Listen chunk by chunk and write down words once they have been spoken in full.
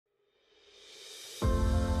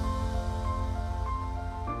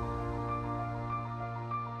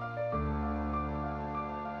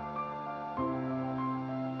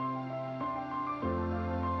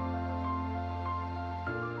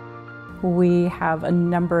We have a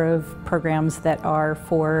number of programs that are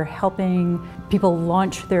for helping people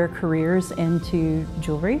launch their careers into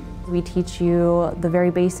jewelry. We teach you the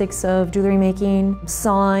very basics of jewelry making,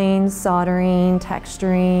 sawing, soldering,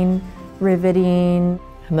 texturing, riveting.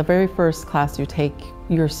 In the very first class you take,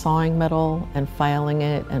 you're sawing metal and filing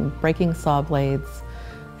it and breaking saw blades,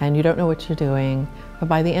 and you don't know what you're doing. But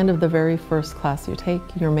by the end of the very first class you take,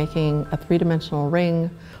 you're making a three-dimensional ring,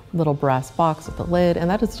 a little brass box with a lid, and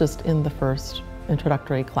that is just in the first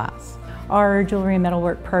introductory class. Our Jewelry and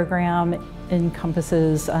Metalwork program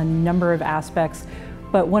encompasses a number of aspects,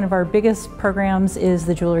 but one of our biggest programs is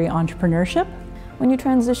the jewelry entrepreneurship. When you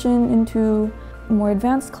transition into more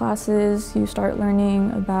advanced classes, you start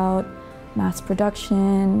learning about mass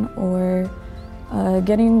production or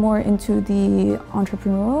getting more into the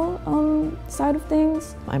entrepreneurial side of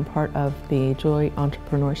things. I'm part of the Jewelry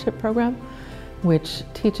Entrepreneurship program, which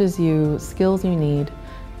teaches you skills you need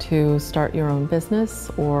to start your own business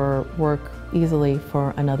or work easily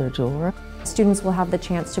for another jeweler. Students will have the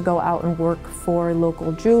chance to go out and work for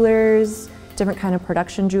local jewelers, different kind of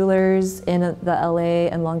production jewelers in the LA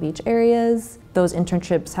and Long Beach areas. Those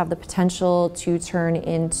internships have the potential to turn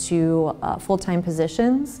into full-time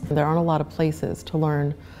positions. There aren't a lot of places to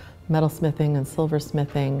learn metalsmithing and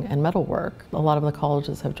silversmithing and metalwork. A lot of the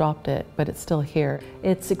colleges have dropped it, but it's still here.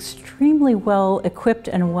 It's extremely well equipped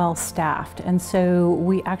and well staffed, and so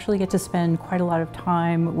we actually get to spend quite a lot of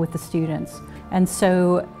time with the students. And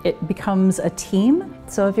so it becomes a team.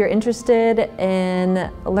 So if you're interested in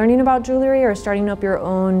learning about jewelry or starting up your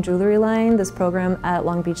own jewelry line, this program at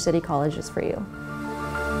Long Beach City College is for you.